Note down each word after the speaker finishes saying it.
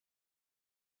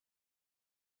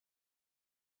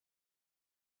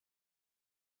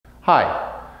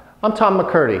Hi, I'm Tom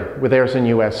McCurdy with Aerzen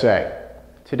USA.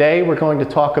 Today we're going to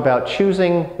talk about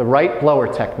choosing the right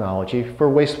blower technology for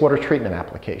wastewater treatment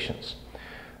applications.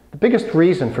 The biggest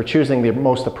reason for choosing the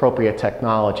most appropriate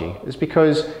technology is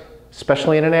because,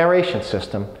 especially in an aeration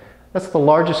system, that's the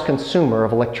largest consumer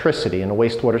of electricity in a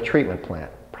wastewater treatment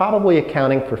plant, probably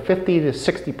accounting for 50 to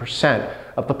 60%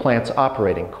 of the plant's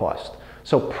operating cost.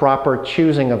 So proper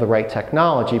choosing of the right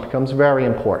technology becomes very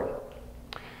important.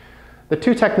 The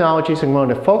two technologies I'm going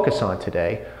to focus on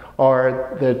today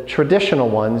are the traditional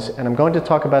ones, and I'm going to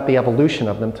talk about the evolution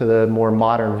of them to the more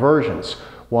modern versions.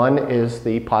 One is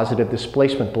the positive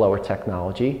displacement blower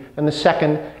technology, and the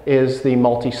second is the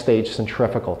multi-stage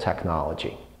centrifugal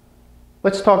technology.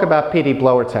 Let's talk about PD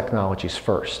blower technologies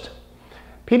first.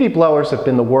 PD blowers have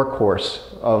been the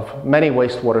workhorse of many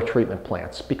wastewater treatment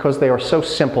plants because they are so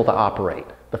simple to operate.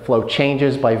 The flow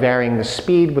changes by varying the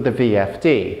speed with the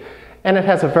VFD, and it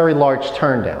has a very large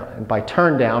turndown. And by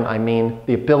turndown, I mean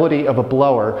the ability of a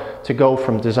blower to go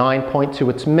from design point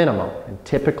to its minimum. And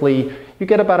typically, you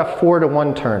get about a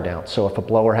 4-to-1 turndown. So if a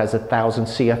blower has 1,000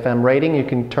 CFM rating, you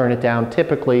can turn it down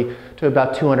typically to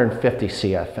about 250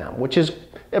 CFM, which is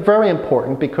very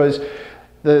important because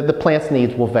the plant's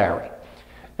needs will vary.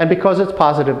 And because it's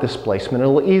positive displacement,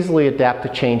 it'll easily adapt to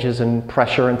changes in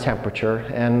pressure and temperature.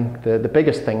 And the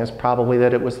biggest thing is probably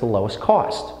that it was the lowest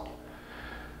cost.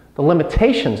 The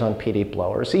limitations on PD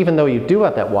blowers, even though you do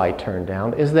have that wide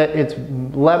turndown, is that it's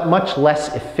much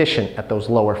less efficient at those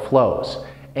lower flows.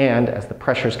 And as the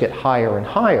pressures get higher and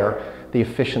higher, the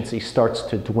efficiency starts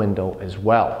to dwindle as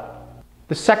well.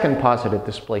 The second positive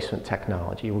displacement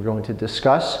technology we're going to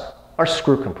discuss are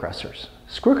screw compressors.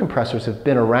 Screw compressors have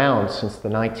been around since the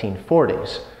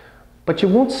 1940s, but you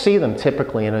won't see them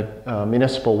typically in a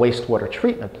municipal wastewater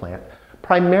treatment plant,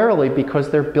 primarily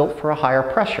because they're built for a higher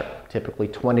pressure, typically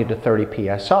 20 to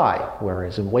 30 psi,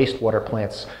 whereas in wastewater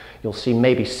plants you'll see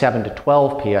maybe 7 to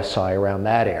 12 psi around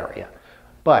that area.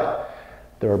 But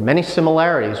there are many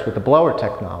similarities with the blower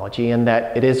technology in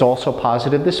that it is also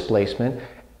positive displacement,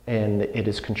 and it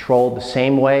is controlled the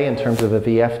same way in terms of a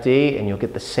VFD, and you'll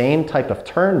get the same type of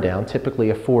turndown, typically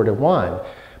a 4-to-1.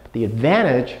 But the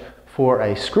advantage for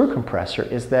a screw compressor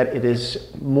is that it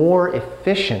is more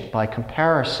efficient by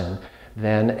comparison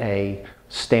than a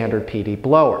standard PD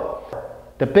blower.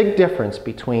 The big difference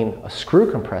between a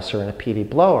screw compressor and a PD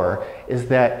blower is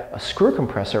that a screw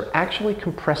compressor actually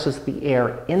compresses the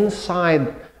air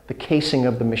inside the casing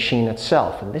of the machine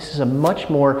itself. And this is a much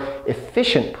more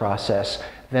efficient process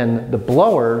than the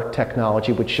blower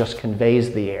technology, which just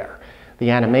conveys the air. The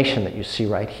animation that you see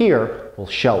right here will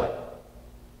show it.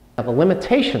 Now, the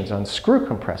limitations on screw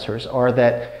compressors are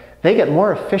that they get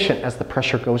more efficient as the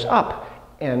pressure goes up.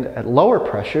 And at lower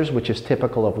pressures, which is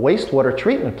typical of wastewater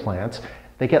treatment plants,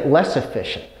 they get less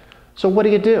efficient. So what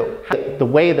do? The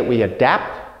way that we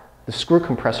adapt the screw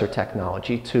compressor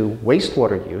technology to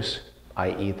wastewater use,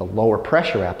 i.e. the lower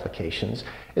pressure applications,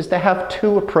 is to have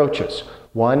two approaches.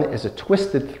 One is a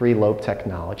twisted 3-lobe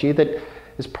technology that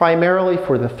is primarily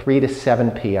for the 3 to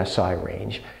 7 psi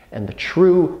range, and the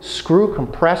true screw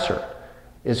compressor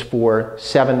is for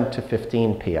 7 to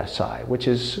 15 psi, which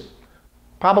is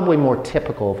probably more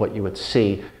typical of what you would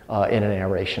see in an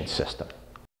aeration system.